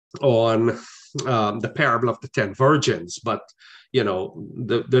on the parable of the 10 virgins, but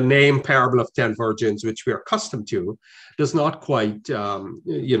the name parable of 10 virgins, which we are accustomed to, does not quite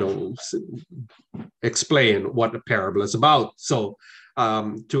explain what the parable is about. So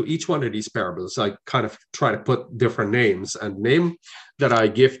to each one of these parables, I kind of try to put different names, and the name that I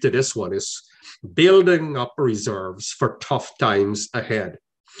give to this one is building up reserves for tough times ahead.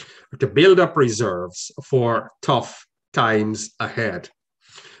 To build up reserves for tough times ahead.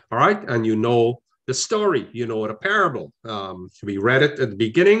 All right, and the story, the parable. We read it at the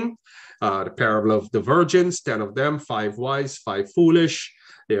beginning, the parable of the virgins, 10 of them, 5 wise, 5 foolish.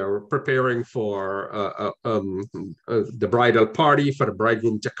 They are preparing for the bridal party for the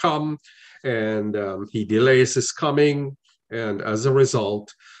bridegroom to come, and he delays his coming. And as a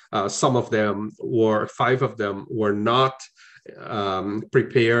result, 5 of them were not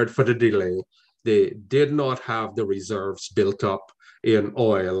prepared for the delay. They did not have the reserves built up in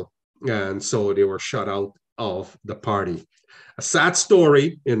oil, and so they were shut out of the party. A sad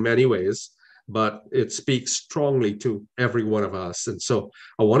story in many ways, but it speaks strongly to every one of us. And so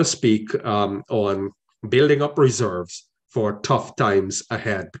I want to speak on building up reserves for tough times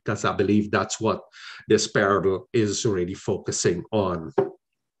ahead, because I believe that's what this parable is really focusing on.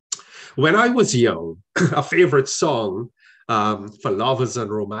 When I was young, a favorite song for lovers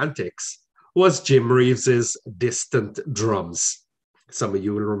and romantics was Jim Reeves's Distant Drums. Some of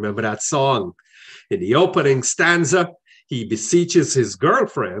you will remember that song. In the opening stanza, he beseeches his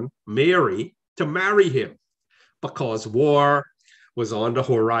girlfriend, Mary, to marry him because war was on the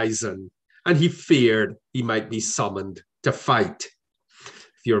horizon and he feared he might be summoned to fight.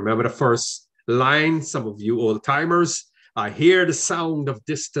 If you remember the first line, some of you old timers, I hear the sound of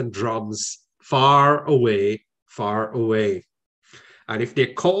distant drums far away, far away. And if they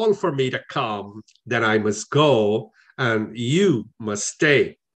call for me to come, then I must go and you must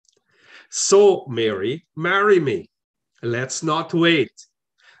stay. So, Mary, marry me. Let's not wait.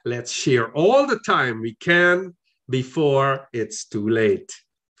 Let's share all the time we can before it's too late.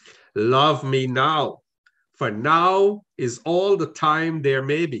 Love me now, for now is all the time there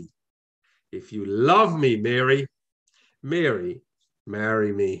may be. If you love me, Mary, Mary,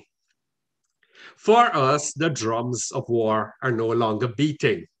 marry me. For us, the drums of war are no longer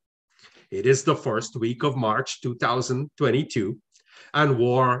beating. It is the first week of March 2022, and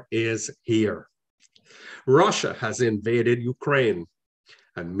war is here. Russia has invaded Ukraine,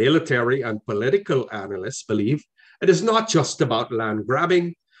 and military and political analysts believe it is not just about land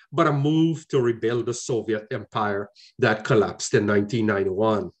grabbing, but a move to rebuild the Soviet empire that collapsed in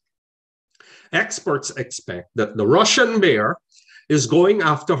 1991. Experts expect that the Russian bear is going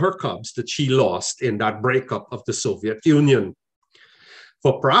after her cubs that she lost in that breakup of the Soviet Union.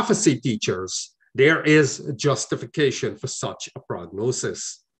 For prophecy teachers, there is justification for such a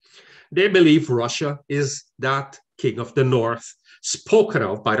prognosis. They believe Russia is that king of the north spoken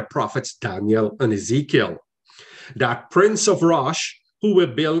of by the prophets Daniel and Ezekiel, that prince of Rosh who will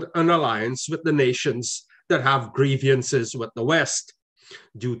build an alliance with the nations that have grievances with the West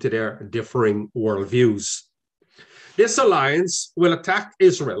due to their differing worldviews. This alliance will attack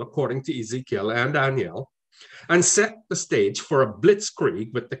Israel, according to Ezekiel and Daniel, and set the stage for a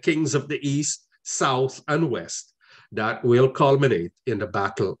blitzkrieg with the kings of the East, South, and West that will culminate in the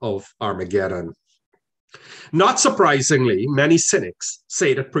Battle of Armageddon. Not surprisingly, many cynics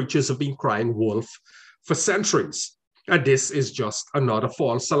say that preachers have been crying wolf for centuries, and this is just another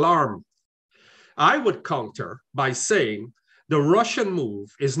false alarm. I would counter by saying the Russian move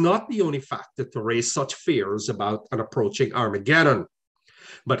is not the only factor to raise such fears about an approaching Armageddon,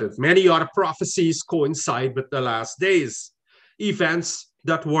 but that many other prophecies coincide with the last days, events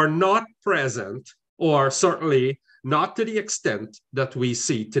that were not present, or certainly not to the extent that we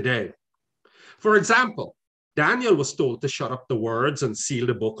see today. For example, Daniel was told to shut up the words and seal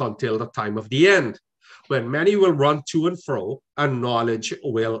the book until the time of the end, when many will run to and fro and knowledge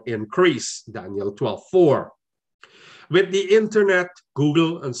will increase, Daniel 12:4. With the internet,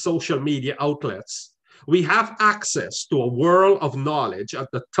 Google, and social media outlets, we have access to a world of knowledge at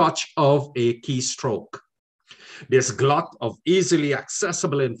the touch of a keystroke. This glut of easily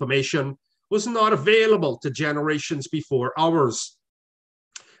accessible information was not available to generations before ours.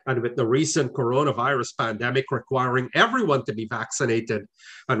 And with the recent coronavirus pandemic requiring everyone to be vaccinated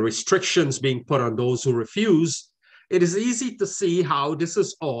and restrictions being put on those who refuse, it is easy to see how this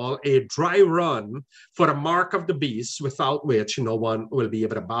is all a dry run for the mark of the beast, without which no one will be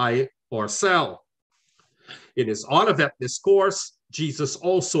able to buy or sell. In his Olivet discourse, Jesus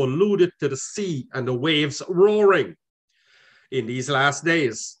also alluded to the sea and the waves roaring. In these last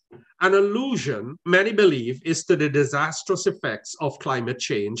days, An allusion, many believe, is to the disastrous effects of climate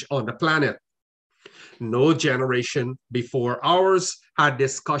change on the planet. No generation before ours had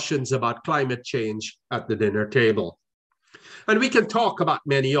discussions about climate change at the dinner table. And we can talk about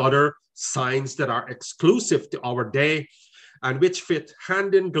many other signs that are exclusive to our day and which fit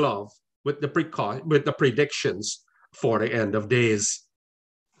hand in glove with the predictions for the end of days.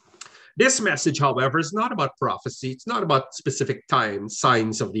 This message, however, is not about prophecy. It's not about specific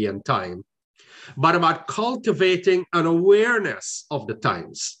signs of the end time, but about cultivating an awareness of the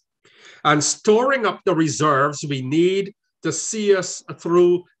times and storing up the reserves we need to see us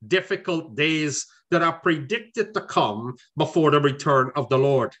through difficult days that are predicted to come before the return of the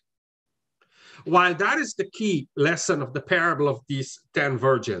Lord. While that is the key lesson of the parable of these 10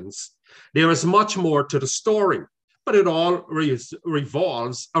 virgins, there is much more to the story, but it all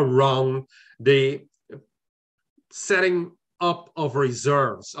revolves around the setting up of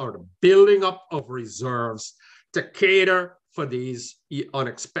reserves or the building up of reserves to cater for these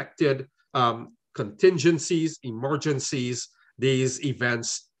unexpected contingencies, emergencies, these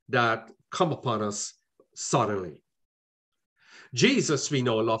events that come upon us suddenly. Jesus, we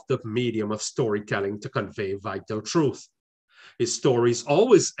know, loved the medium of storytelling to convey vital truth. His stories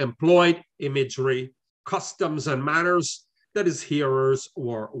always employed imagery, customs, and manners that his hearers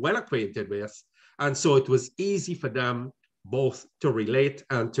were well acquainted with, and so it was easy for them both to relate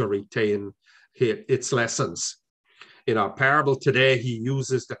and to retain its lessons. In our parable today, he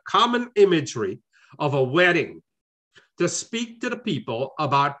uses the common imagery of a wedding to speak to the people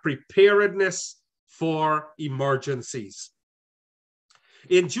about preparedness for emergencies.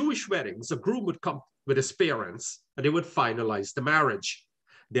 In Jewish weddings, a groom would come with his parents and they would finalize the marriage.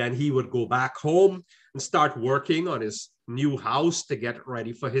 Then he would go back home and start working on his new house to get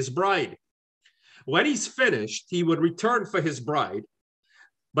ready for his bride. When he's finished, he would return for his bride.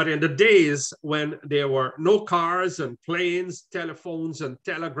 But in the days when there were no cars and planes, telephones and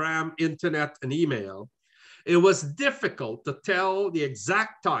telegram, internet and email, it was difficult to tell the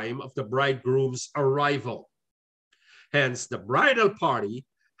exact time of the bridegroom's arrival. Hence, the bridal party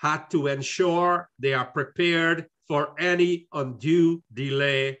had to ensure they are prepared for any undue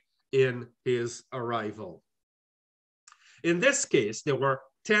delay in his arrival. In this case, there were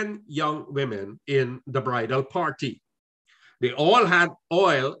 10 young women in the bridal party. They all had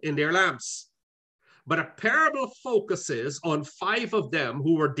oil in their lamps, but a parable focuses on 5 of them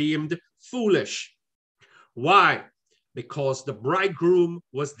who were deemed foolish. Why? Because the bridegroom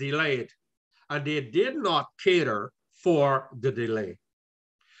was delayed and they did not cater for the delay.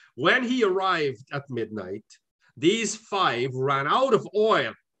 When he arrived at midnight, these 5 ran out of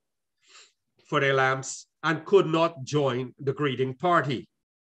oil for their lamps and could not join the greeting party.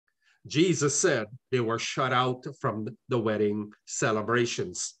 Jesus said they were shut out from the wedding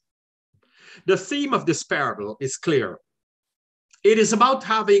celebrations. The theme of this parable is clear. It is about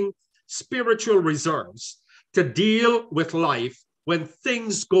having spiritual reserves to deal with life when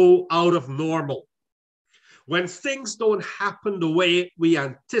things go out of normal, when things don't happen the way we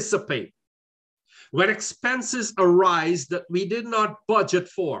anticipate, when expenses arise that we did not budget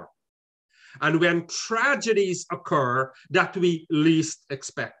for, and when tragedies occur that we least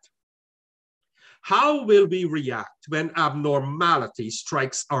expect. How will we react when abnormality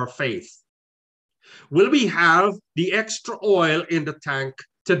strikes our faith? Will we have the extra oil in the tank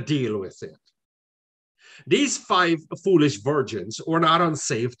to deal with it? These 5 foolish virgins were not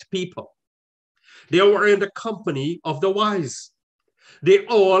unsaved people. They were in the company of the wise. They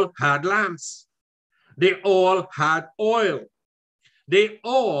all had lamps. They all had oil. They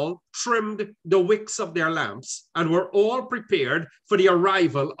all trimmed the wicks of their lamps and were all prepared for the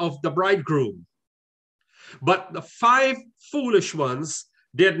arrival of the bridegroom. But the 5 foolish ones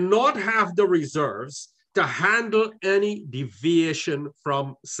did not have the reserves to handle any deviation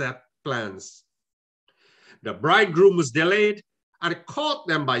from set plans. The bridegroom was delayed and it caught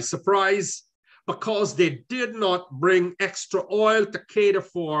them by surprise because they did not bring extra oil to cater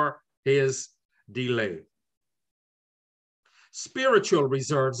for his delay. Spiritual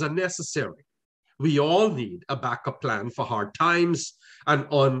reserves are necessary. We all need a backup plan for hard times and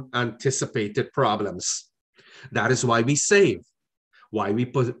unanticipated problems. That is why we save, why we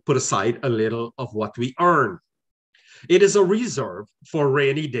put aside a little of what we earn. It is a reserve for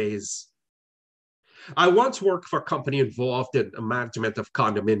rainy days. I once worked for a company involved in the management of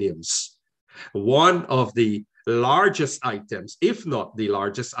condominiums. One of the largest items, if not the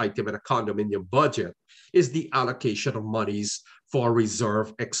largest item in a condominium budget, is the allocation of monies for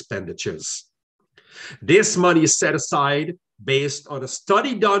reserve expenditures. This money is set aside based on a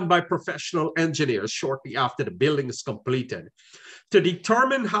study done by professional engineers shortly after the building is completed, to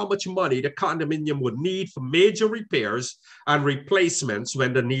determine how much money the condominium would need for major repairs and replacements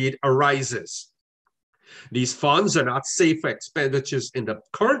when the need arises. These funds are not safe for expenditures in the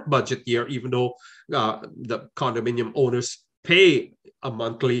current budget year, even though the condominium owners pay a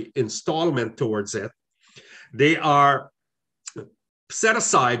monthly installment towards it. They are set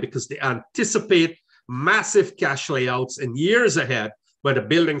aside because they anticipate massive cash layouts in years ahead when the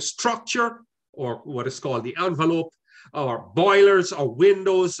building structure, or what is called the envelope, or boilers or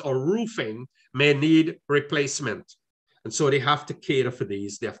windows or roofing may need replacement. And so they have to cater for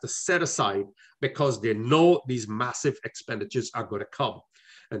these. They have to set aside because they know these massive expenditures are going to come.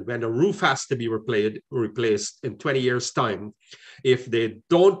 And when the roof has to be replaced in 20 years' time, if they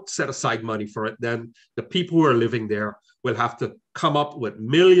don't set aside money for it, then the people who are living there will have to come up with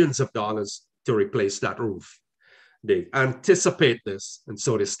millions of dollars to replace that roof. They anticipate this, and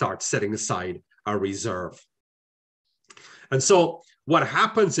so they start setting aside a reserve. And so what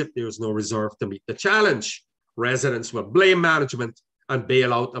happens if there's no reserve to meet the challenge? Residents will blame management and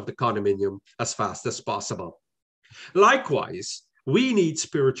bail out of the condominium as fast as possible. Likewise, we need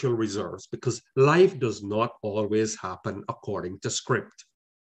spiritual reserves because life does not always happen according to script.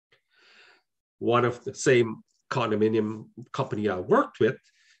 One of the same condominium company I worked with,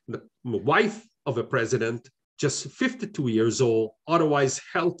 the wife of a president, just 52 years old, otherwise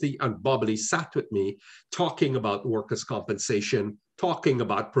healthy and bubbly, sat with me talking about workers' compensation, talking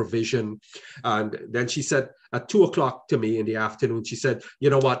about provision. And then she said at 2 o'clock to me in the afternoon, she said,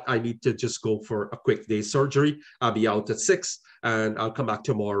 you know what, I need to just go for a quick day surgery. I'll be out at 6 and I'll come back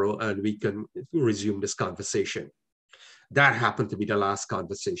tomorrow and we can resume this conversation. That happened to be the last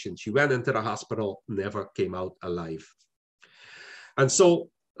conversation. She went into the hospital, never came out alive. And so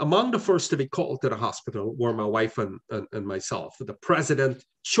among the first to be called to the hospital were my wife and myself. The president,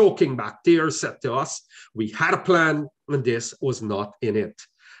 choking back tears, said to us, we had a plan and this was not in it.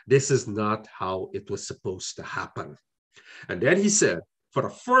 This is not how it was supposed to happen. And then he said, for the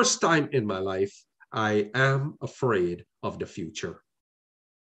first time in my life, I am afraid of the future.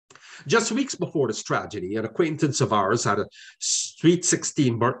 Just weeks before this tragedy, an acquaintance of ours had a sweet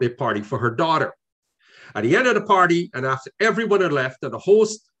 16 birthday party for her daughter. At the end of the party, and after everyone had left and the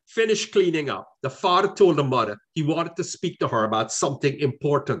host finished cleaning up, the father told the mother he wanted to speak to her about something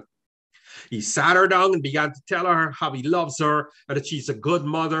important. He sat her down and began to tell her how he loves her and that she's a good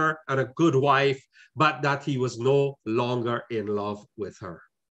mother and a good wife, but that he was no longer in love with her.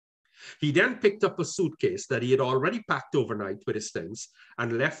 He then picked up a suitcase that he had already packed overnight with his things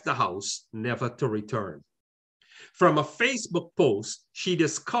and left the house, never to return. From a Facebook post, she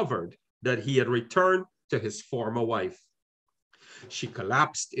discovered that he had returned to his former wife. She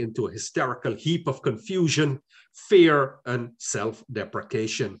collapsed into a hysterical heap of confusion, fear, and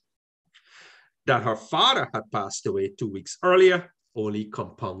self-deprecation. That her father had passed away 2 weeks earlier only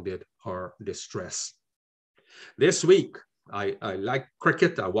compounded her distress. This week, I like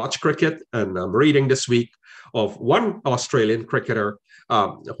cricket, I watch cricket, and I'm reading this week of one Australian cricketer, a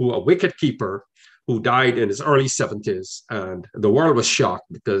wicketkeeper, who died in his early 70s, and the world was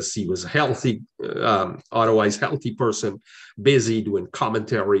shocked because he was a healthy, otherwise healthy person, busy doing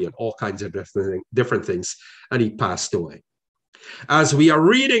commentary and all kinds of different things, and he passed away. As we are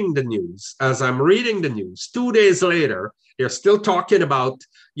reading the news, as I'm reading the news, 2 days later, they're still talking about,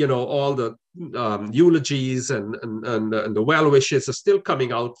 all the eulogies and the well wishes are still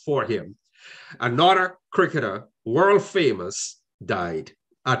coming out for him. Another cricketer, world famous, died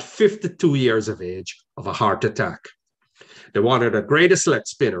at 52 years of age of a heart attack. They're one of the greatest leg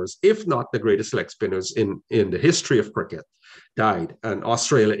spinners, if not the greatest leg spinners in the history of cricket, died. And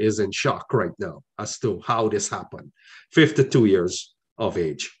Australia is in shock right now as to how this happened. 52 years of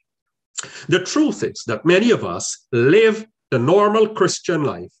age. The truth is that many of us live the normal Christian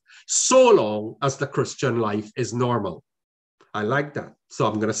life so long as the Christian life is normal. I like that, so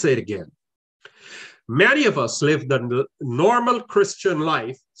I'm going to say it again. Many of us live the normal Christian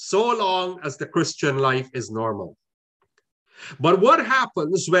life so long as the Christian life is normal. But what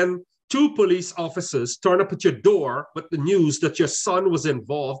happens when 2 police officers turn up at your door with the news that your son was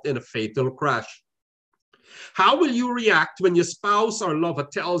involved in a fatal crash? How will you react when your spouse or lover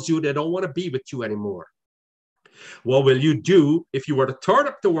tells you they don't want to be with you anymore? What will you do if you were to turn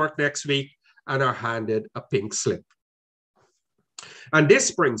up to work next week and are handed a pink slip? And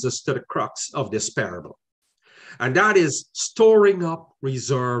this brings us to the crux of this parable. And that is storing up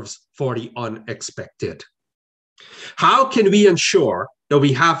reserves for the unexpected. How can we ensure that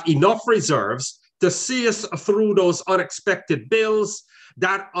we have enough reserves to see us through those unexpected bills,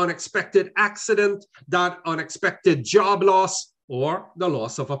 that unexpected accident, that unexpected job loss, or the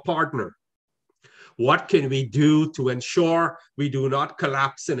loss of a partner? What can we do to ensure we do not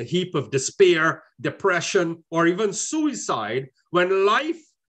collapse in a heap of despair, depression, or even suicide when life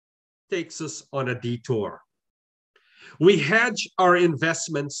takes us on a detour? We hedge our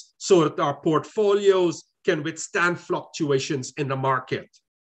investments so that our portfolios can withstand fluctuations in the market.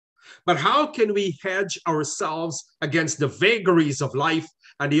 But how can we hedge ourselves against the vagaries of life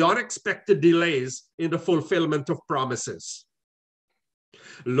and the unexpected delays in the fulfillment of promises?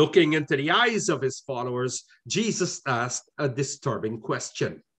 Looking into the eyes of his followers, Jesus asked a disturbing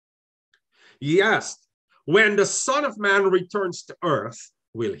question. He asked, when the Son of Man returns to earth,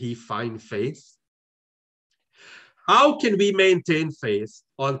 will he find faith? How can we maintain faith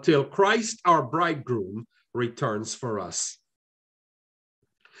until Christ, our bridegroom, returns for us?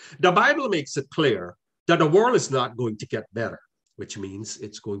 The Bible makes it clear that the world is not going to get better, which means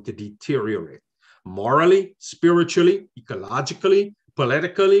it's going to deteriorate morally, spiritually, ecologically,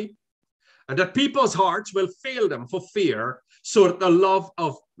 politically, and that people's hearts will fail them for fear, so that the love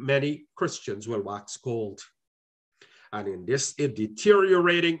of many Christians will wax cold. And in this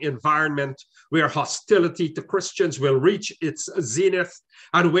deteriorating environment where hostility to Christians will reach its zenith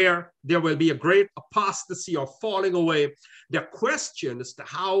and where there will be a great apostasy or falling away, the question as to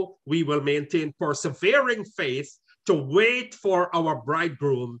how we will maintain persevering faith to wait for our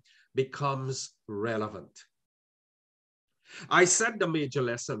bridegroom becomes relevant. I said the major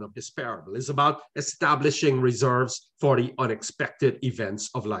lesson of this parable is about establishing reserves for the unexpected events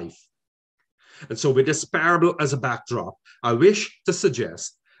of life. And so with this parable as a backdrop, I wish to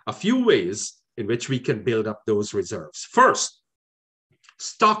suggest a few ways in which we can build up those reserves. First,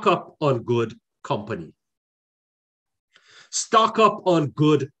 stock up on good company. Stock up on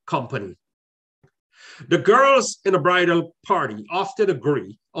good company. The girls in a bridal party often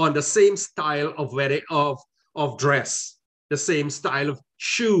agree on the same style of dress, the same style of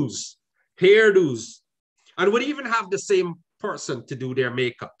shoes, hairdos, and would even have the same person to do their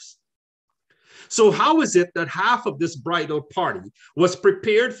makeups. So how is it that half of this bridal party was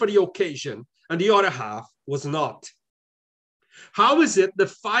prepared for the occasion and the other half was not? How is it that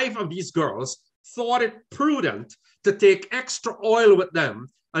 5 of these girls thought it prudent to take extra oil with them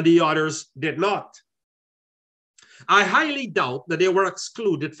and the others did not? I highly doubt that they were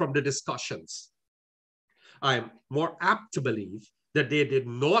excluded from the discussions. I'm more apt to believe that they did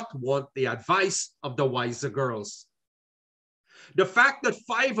not want the advice of the wiser girls. The fact that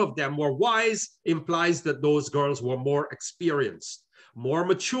 5 of them were wise implies that those girls were more experienced, more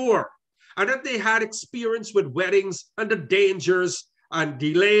mature, and that they had experience with weddings and the dangers and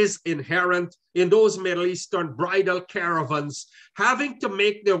delays inherent in those Middle Eastern bridal caravans having to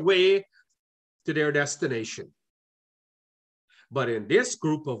make their way to their destination. But in this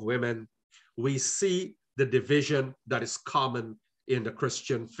group of women, we see the division that is common in the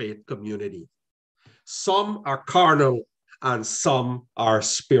Christian faith community. Some are carnal and some are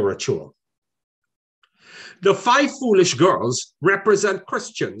spiritual. The 5 foolish girls represent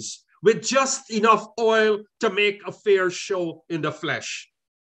Christians with just enough oil to make a fair show in the flesh.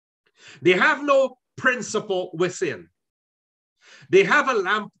 They have no principle within. They have a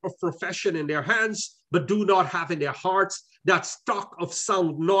lamp of profession in their hands, but do not have in their hearts that stock of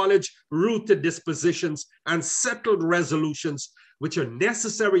sound knowledge, rooted dispositions, and settled resolutions which are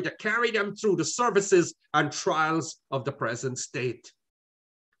necessary to carry them through the services and trials of the present state.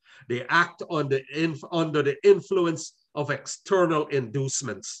 They act under the influence of external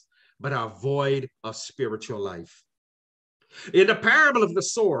inducements, but are void of spiritual life. In the parable of the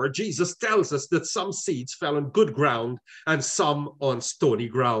sower, Jesus tells us that some seeds fell on good ground and some on stony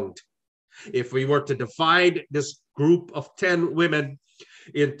ground. If we were to divide this group of 10 women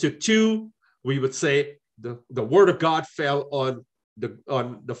into 2, we would say the word of God fell on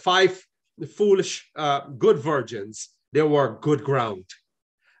the 5 foolish good virgins. They were good ground,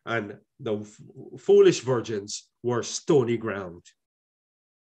 and the foolish virgins were stony ground.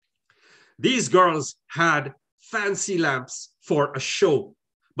 These girls had fancy lamps for a show,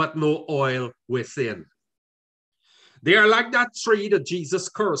 but no oil within. They are like that tree that Jesus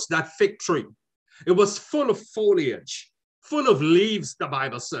cursed, that fig tree. It was full of foliage, full of leaves, the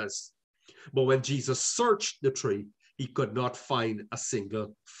Bible says. But when Jesus searched the tree, he could not find a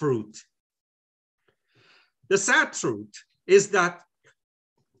single fruit. The sad truth is that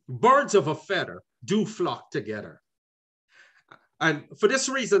birds of a feather do flock together. And for this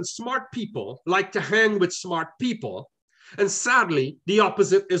reason, smart people like to hang with smart people. And sadly, the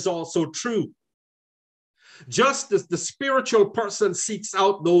opposite is also true. Just as the spiritual person seeks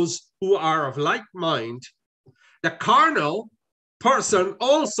out those who are of like mind, the carnal person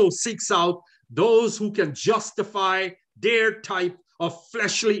also seeks out those who can justify their type of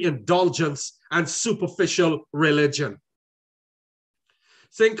fleshly indulgence and superficial religion.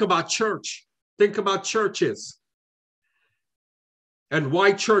 Think about church. Think about churches and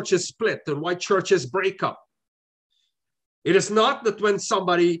why churches split and why churches break up. It is not that when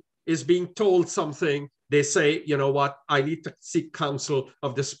somebody is being told something, they say, you know what, I need to seek counsel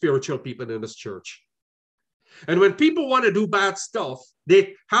of the spiritual people in this church. And when people want to do bad stuff,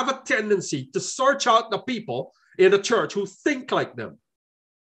 they have a tendency to search out the people in the church who think like them,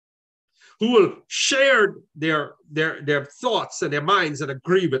 who will share their thoughts and their minds and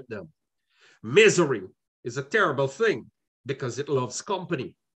agree with them. Misery is a terrible thing because it loves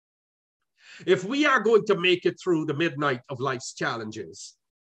company. If we are going to make it through the midnight of life's challenges,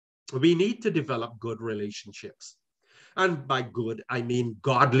 we need to develop good relationships. And by good, I mean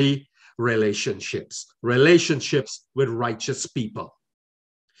godly relationships, relationships with righteous people.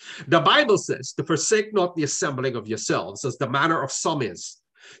 The Bible says to forsake not the assembling of yourselves, as the manner of some is.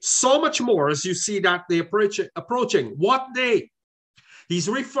 So much more as you see that they approaching. What day? He's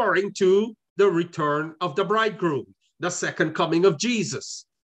referring to the return of the bridegroom, the second coming of Jesus.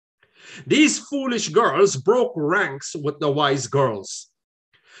 These foolish girls broke ranks with the wise girls.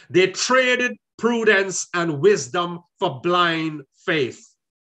 They traded prudence and wisdom for blind faith.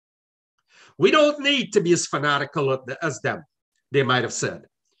 We don't need to be as fanatical as them, they might have said.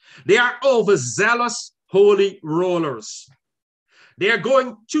 They are overzealous holy rollers. They are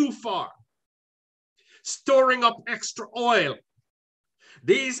going too far, storing up extra oil.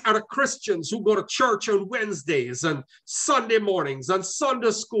 These are the Christians who go to church on Wednesdays and Sunday mornings and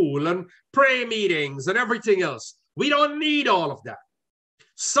Sunday school and prayer meetings and everything else. We don't need all of that.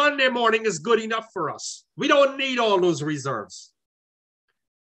 Sunday morning is good enough for us. We don't need all those reserves.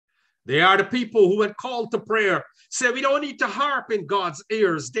 They are the people who, when called to prayer, say we don't need to harp in God's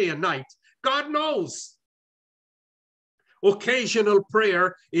ears day and night. God knows. Occasional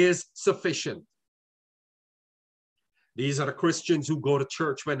prayer is sufficient. These are the Christians who go to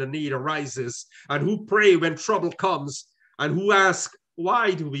church when the need arises and who pray when trouble comes and who ask,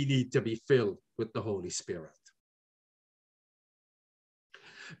 why do we need to be filled with the Holy Spirit?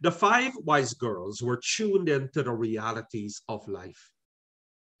 The 5 wise girls were tuned into the realities of life.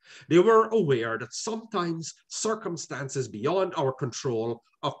 They were aware that sometimes circumstances beyond our control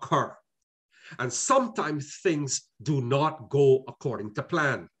occur, and sometimes things do not go according to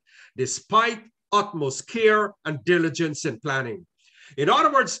plan, despite utmost care and diligence in planning. In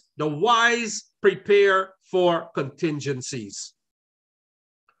other words, the wise prepare for contingencies.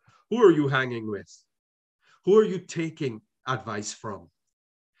 Who are you hanging with? Who are you taking advice from?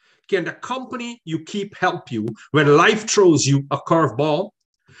 Can the company you keep help you when life throws you a curveball?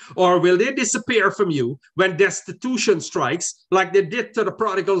 Or will they disappear from you when destitution strikes like they did to the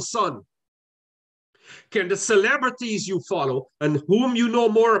prodigal son? Can the celebrities you follow and whom you know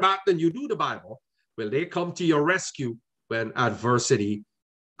more about than you do the Bible, will they come to your rescue when adversity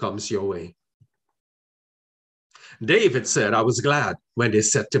comes your way? David said, I was glad when they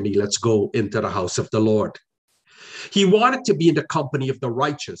said to me, let's go into the house of the Lord. He wanted to be in the company of the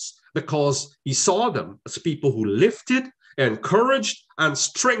righteous because he saw them as people who lifted, encouraged, and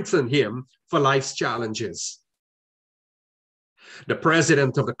strengthened him for life's challenges. The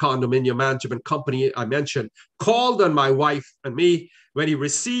president of the condominium management company I mentioned called on my wife and me when he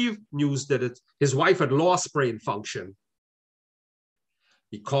received news that his wife had lost brain function.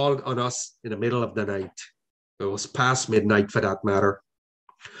 He called on us in the middle of the night. It was past midnight for that matter.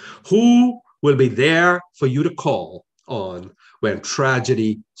 Who will be there for you to call on when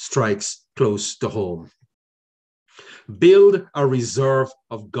tragedy strikes close to home? Build a reserve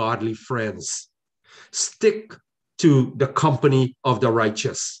of godly friends. Stick to the company of the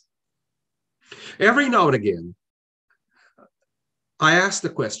righteous. Every now and again, I ask the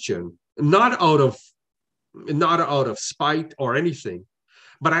question, not out of spite or anything,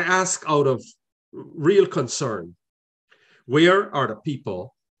 but I ask out of real concern. Where are the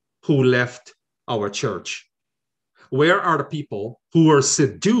people who left our church? Where are the people who were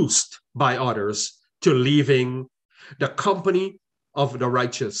seduced by others to leaving the company of the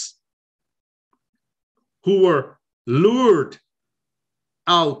righteous, who were lured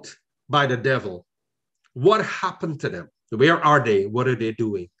out by the devil? What happened to them? Where are they? What are they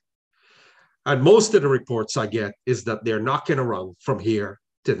doing? And most of the reports I get is that they're knocking around from here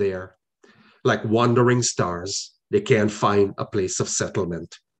to there like wandering stars. They can't find a place of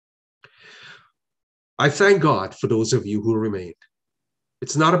settlement. I thank God for those of you who remained.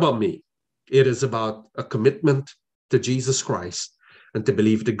 It's not about me. It is about a commitment to Jesus Christ and to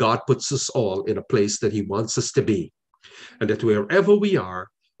believe that God puts us all in a place that he wants us to be, and that wherever we are,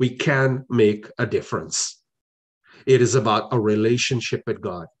 we can make a difference. It is about a relationship with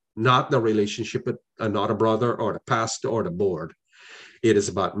God, not the relationship with another brother or the pastor or the board. It is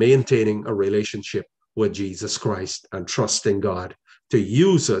about maintaining a relationship with Jesus Christ and trusting God to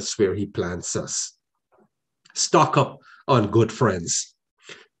use us where he plants us. Stock up on good friends.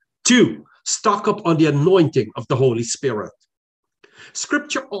 2, stock up on the anointing of the Holy Spirit.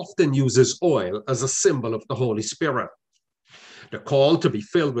 Scripture often uses oil as a symbol of the Holy Spirit. The call to be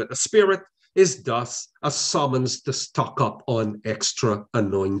filled with the Spirit is thus a summons to stock up on extra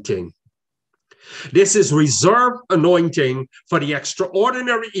anointing. This is reserved anointing for the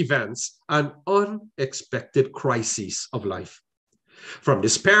extraordinary events and unexpected crises of life. From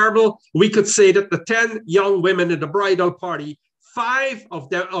this parable, we could say that the 10 young women in the bridal party, 5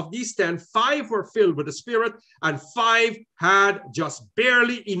 of these 10, 5 were filled with the Spirit, and 5 had just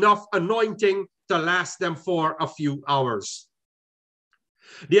barely enough anointing to last them for a few hours.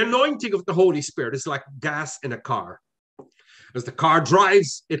 The anointing of the Holy Spirit is like gas in a car. As the car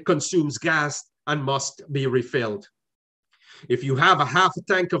drives, it consumes gas and must be refilled. If you have a half a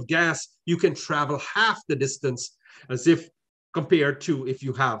tank of gas, you can travel half the distance as if compared to if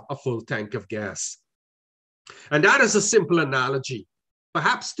you have a full tank of gas. And that is a simple analogy,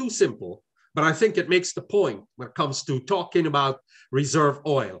 perhaps too simple, but I think it makes the point when it comes to talking about reserve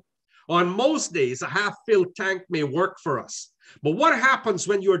oil. On most days, a half-filled tank may work for us. But what happens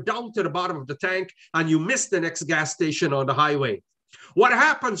when you're down to the bottom of the tank and you miss the next gas station on the highway? What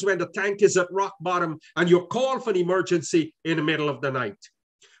happens when the tank is at rock bottom and you're called for an emergency in the middle of the night?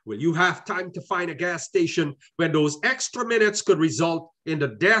 Will you have time to find a gas station when those extra minutes could result in the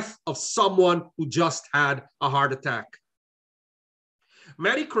death of someone who just had a heart attack?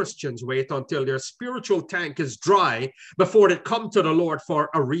 Many Christians wait until their spiritual tank is dry before they come to the Lord for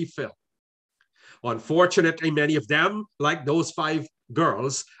a refill. Unfortunately, many of them, like those 5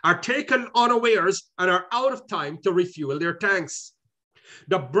 girls, are taken unawares and are out of time to refuel their tanks.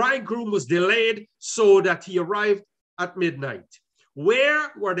 The bridegroom was delayed so that he arrived at midnight.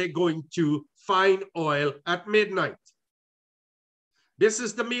 Where were they going to find oil at midnight? This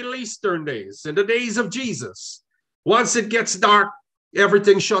is the Middle Eastern days, in the days of Jesus. Once it gets dark,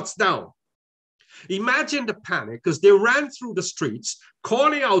 everything shuts down. Imagine the panic as they ran through the streets,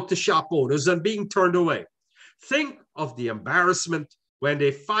 calling out to shop owners and being turned away. Think of the embarrassment when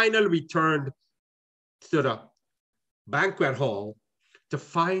they finally returned to the banquet hall to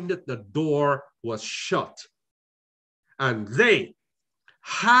find that the door was shut. And they,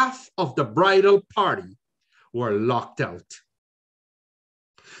 half of the bridal party, were locked out.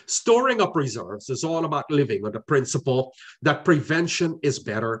 Storing up reserves is all about living on the principle that prevention is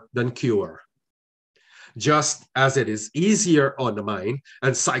better than cure. Just as it is easier on the mind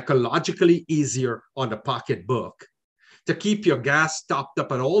and psychologically easier on the pocketbook to keep your gas topped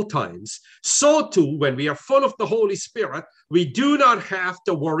up at all times, so too, when we are full of the Holy Spirit, we do not have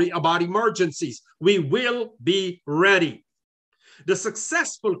to worry about emergencies. We will be ready. The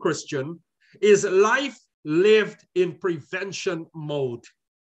successful Christian is life lived in prevention mode.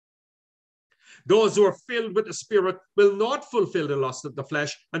 Those who are filled with the Spirit will not fulfill the lust of the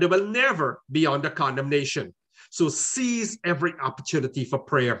flesh, and they will never be under condemnation. So seize every opportunity for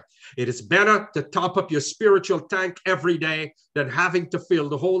prayer. It is better to top up your spiritual tank every day than having to fill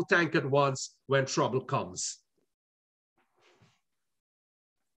the whole tank at once when trouble comes.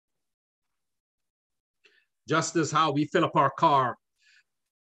 Just as how we fill up our car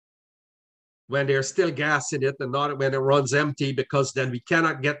when there's still gas in it and not when it runs empty, because then we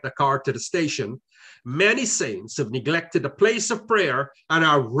cannot get the car to the station. Many saints have neglected the place of prayer and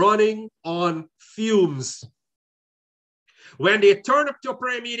are running on fumes. When they turn up to a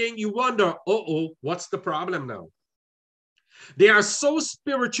prayer meeting, you wonder, what's the problem now? They are so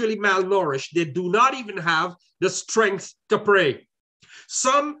spiritually malnourished, they do not even have the strength to pray.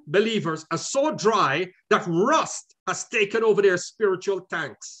 Some believers are so dry that rust has taken over their spiritual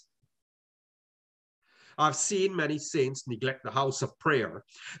tanks. I've seen many saints neglect the house of prayer,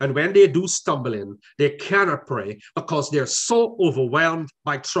 and when they do stumble in, they cannot pray because they're so overwhelmed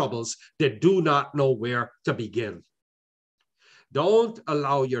by troubles, they do not know where to begin. Don't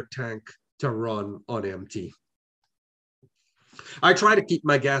allow your tank to run on empty. I try to keep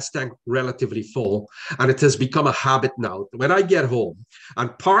my gas tank relatively full, and it has become a habit now. When I get home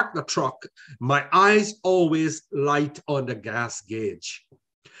and park the truck, my eyes always light on the gas gauge.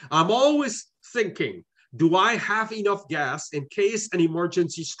 I'm always thinking, do I have enough gas in case an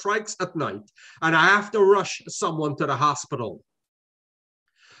emergency strikes at night and I have to rush someone to the hospital?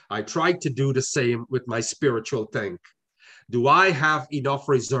 I try to do the same with my spiritual tank. Do I have enough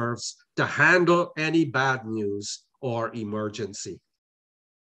reserves to handle any bad news or emergency?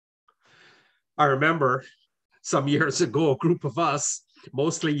 I remember some years ago, a group of us,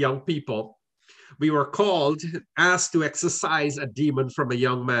 mostly young people, we were called, asked to exorcise a demon from a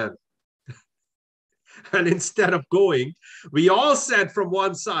young man. And instead of going, we all said from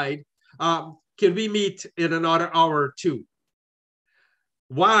one side, can we meet in another hour or two?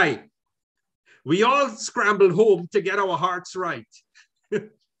 Why? We all scrambled home to get our hearts right.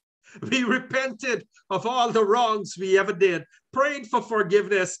 We repented of all the wrongs we ever did, prayed for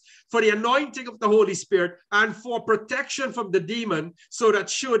forgiveness, for the anointing of the Holy Spirit, and for protection from the demon, so that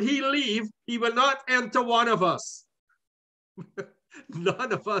should he leave, he will not enter one of us.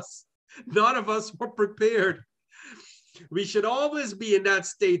 None of us were prepared. We should always be in that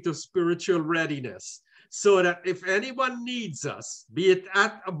state of spiritual readiness, so that if anyone needs us, be it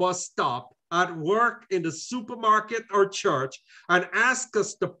at a bus stop, at work, in the supermarket or church, and ask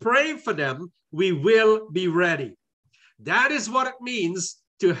us to pray for them, we will be ready. That is what it means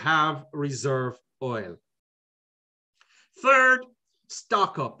to have reserve oil. Third,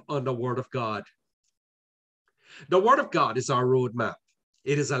 stock up on the Word of God. The Word of God is our roadmap.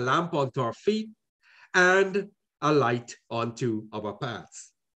 It is a lamp unto our feet and a light unto our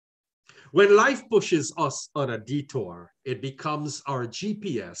paths. When life pushes us on a detour, it becomes our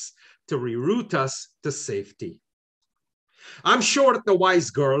GPS to reroute us to safety. I'm sure that the wise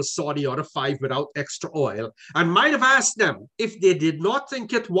girls saw the other 5 without extra oil and might have asked them if they did not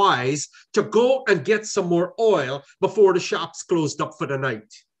think it wise to go and get some more oil before the shops closed up for the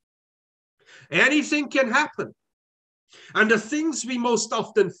night. Anything can happen. And the things we most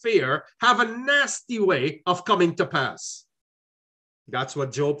often fear have a nasty way of coming to pass. That's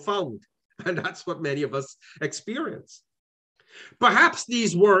what Job found. And that's what many of us experience. Perhaps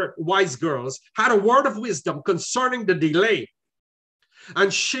these wise girls had a word of wisdom concerning the delay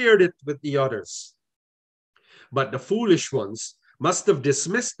and shared it with the others. But the foolish ones must have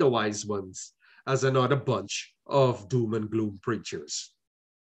dismissed the wise ones as another bunch of doom and gloom preachers.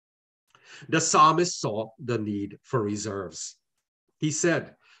 The psalmist saw the need for reserves. He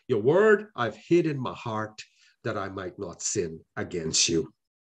said, "Your word I've hid in my heart that I might not sin against you."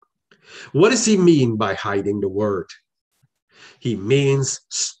 What does he mean by hiding the word? He means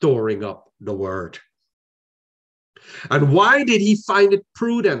storing up the word. And why did he find it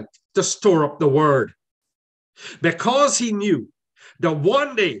prudent to store up the word? Because he knew that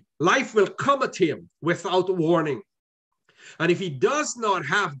one day life will come at him without warning. And if he does not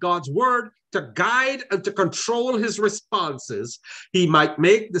have God's word to guide and to control his responses, he might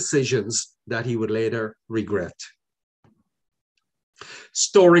make decisions that he would later regret.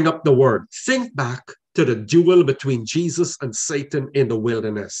 Storing up the word. Think back to the duel between Jesus and Satan in the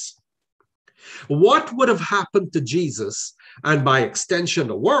wilderness. What would have happened to Jesus, and by extension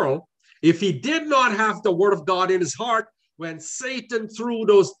the world, if he did not have the word of God in his heart when Satan threw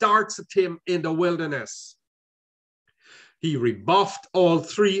those darts at him in the wilderness? He rebuffed all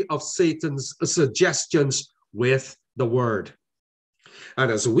 3 of Satan's suggestions with the word.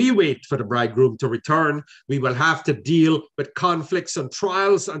 And as we wait for the bridegroom to return, we will have to deal with conflicts and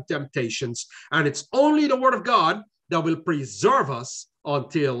trials and temptations. And it's only the word of God that will preserve us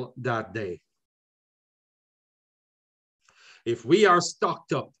until that day. If we are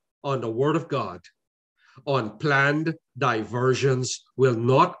stocked up on the word of God, unplanned diversions will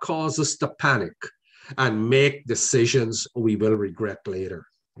not cause us to panic and make decisions we will regret later.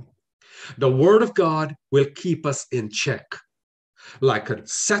 The word of God will keep us in check. Like a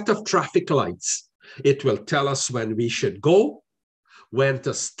set of traffic lights, it will tell us when we should go, when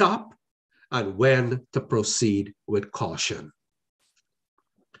to stop, and when to proceed with caution.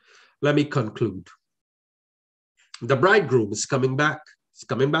 Let me conclude. The bridegroom is coming back. He's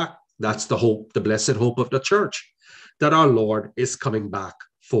coming back. That's the hope, the blessed hope of the church, that our Lord is coming back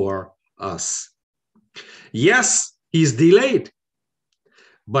for us. Yes, he's delayed,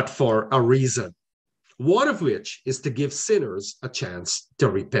 but for a reason. One of which is to give sinners a chance to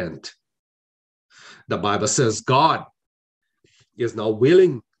repent. The Bible says God is not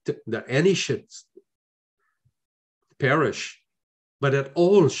willing that any should perish, but that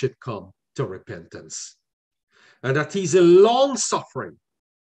all should come to repentance. And that he's a long suffering.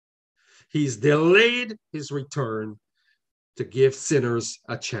 He's delayed his return to give sinners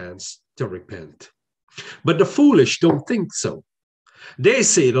a chance to repent. But the foolish don't think so. They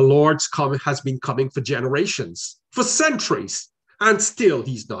say the Lord's coming has been coming for generations, for centuries, and still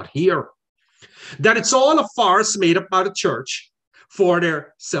he's not here. That it's all a farce made up by the church for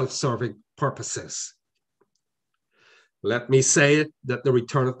their self-serving purposes. Let me say that the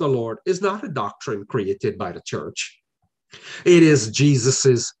return of the Lord is not a doctrine created by the church. It is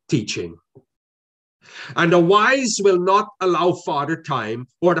Jesus's teaching. And the wise will not allow Father Time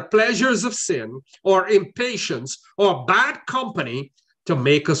or the pleasures of sin or impatience or bad company to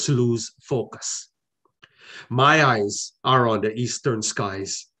make us lose focus. My eyes are on the eastern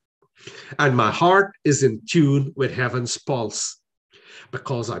skies, and my heart is in tune with heaven's pulse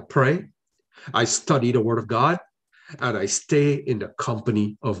because I pray, I study the Word of God, and I stay in the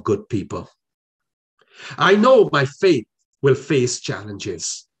company of good people. I know my faith will face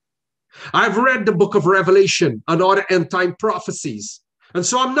challenges. I've read the book of Revelation and other end-time prophecies, and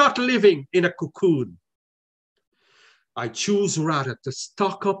so I'm not living in a cocoon. I choose rather to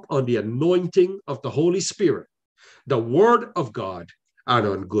stock up on the anointing of the Holy Spirit, the Word of God, and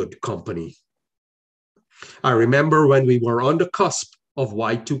on good company. I remember when we were on the cusp of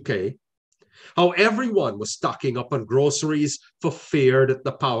Y2K, how everyone was stocking up on groceries for fear that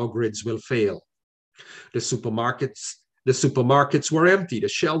the power grids will fail. The supermarkets were empty. The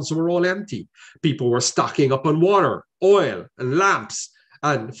shelves were all empty. People were stocking up on water, oil, and lamps,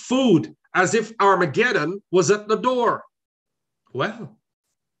 and food as if Armageddon was at the door. Well,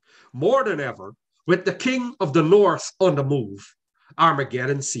 more than ever, with the King of the North on the move,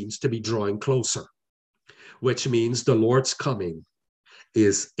 Armageddon seems to be drawing closer, which means the Lord's coming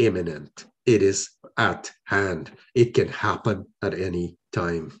is imminent. It is at hand. It can happen at any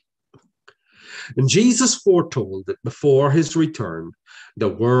time. And Jesus foretold that before his return, the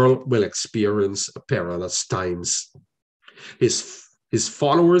world will experience perilous times. His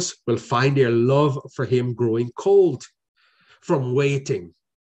followers will find their love for him growing cold from waiting,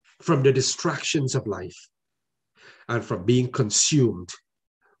 from the distractions of life, and from being consumed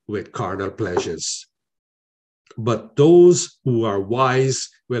with carnal pleasures. But those who are wise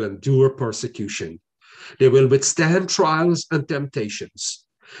will endure persecution. They will withstand trials and temptations.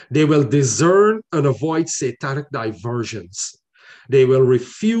 They will discern and avoid satanic diversions. They will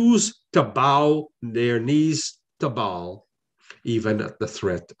refuse to bow their knees to Baal, even at the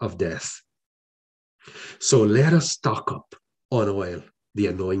threat of death. So let us stock up on oil, the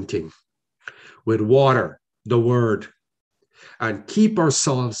anointing, with water, the word, and keep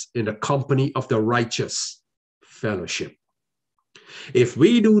ourselves in the company of the righteous, fellowship. If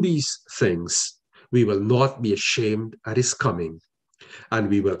we do these things, we will not be ashamed at his coming, and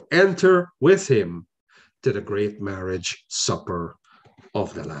we will enter with him to the great marriage supper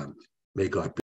of the Lamb. May God bless.